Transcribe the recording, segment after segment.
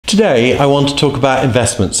Today I want to talk about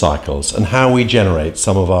investment cycles and how we generate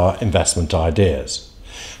some of our investment ideas.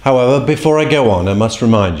 However, before I go on, I must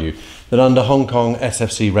remind you that under Hong Kong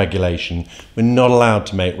SFC regulation, we're not allowed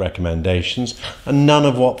to make recommendations, and none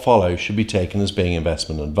of what follows should be taken as being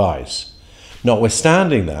investment advice.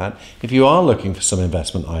 Notwithstanding that, if you are looking for some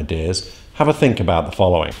investment ideas, have a think about the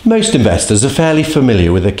following. Most investors are fairly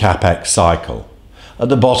familiar with the CapEx cycle. At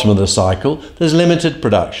the bottom of the cycle, there's limited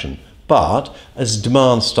production, but as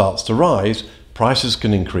demand starts to rise, prices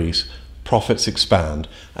can increase, profits expand,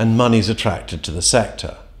 and money's attracted to the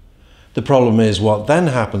sector. The problem is what then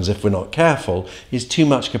happens if we're not careful is too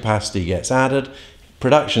much capacity gets added,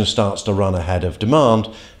 production starts to run ahead of demand,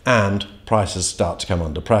 and prices start to come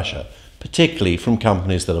under pressure, particularly from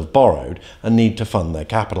companies that have borrowed and need to fund their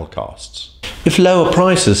capital costs. If lower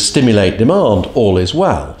prices stimulate demand, all is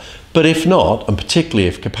well, but if not, and particularly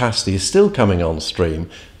if capacity is still coming on stream,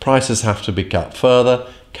 prices have to be cut further,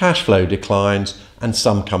 cash flow declines, and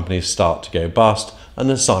some companies start to go bust, and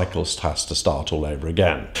the cycle has to start all over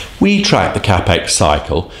again. We track the CapEx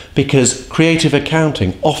cycle because creative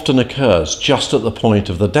accounting often occurs just at the point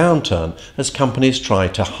of the downturn as companies try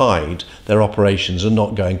to hide their operations are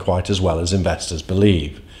not going quite as well as investors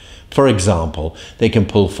believe. For example, they can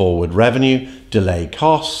pull forward revenue, delay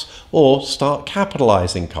costs, or start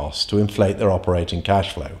capitalizing costs to inflate their operating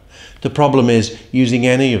cash flow. The problem is, using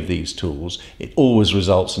any of these tools, it always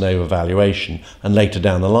results in overvaluation, and later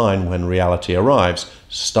down the line, when reality arrives,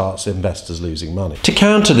 starts investors losing money. To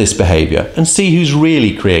counter this behavior and see who's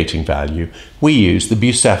really creating value, we use the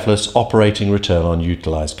Bucephalus operating return on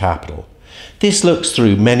utilized capital. This looks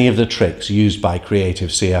through many of the tricks used by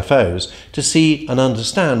creative CFOs to see and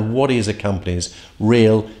understand what is a company's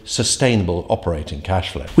real, sustainable operating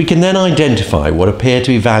cash flow. We can then identify what appear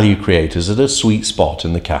to be value creators at a sweet spot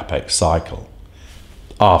in the CapEx cycle.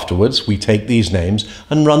 Afterwards, we take these names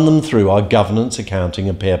and run them through our governance, accounting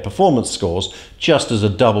and peer performance scores just as a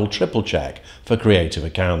double-triple check for creative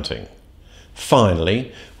accounting.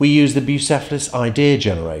 Finally, we use the Bucephalus idea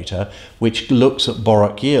generator, which looks at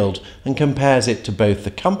borrow yield and compares it to both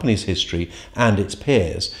the company's history and its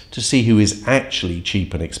peers to see who is actually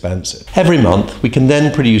cheap and expensive. Every month, we can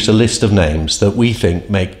then produce a list of names that we think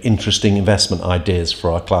make interesting investment ideas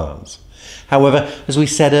for our clients. However, as we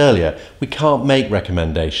said earlier, we can't make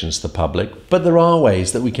recommendations to the public, but there are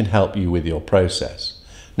ways that we can help you with your process.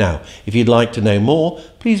 Now, if you'd like to know more,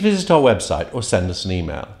 please visit our website or send us an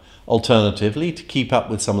email. Alternatively, to keep up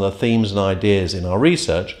with some of the themes and ideas in our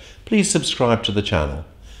research, please subscribe to the channel.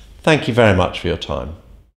 Thank you very much for your time.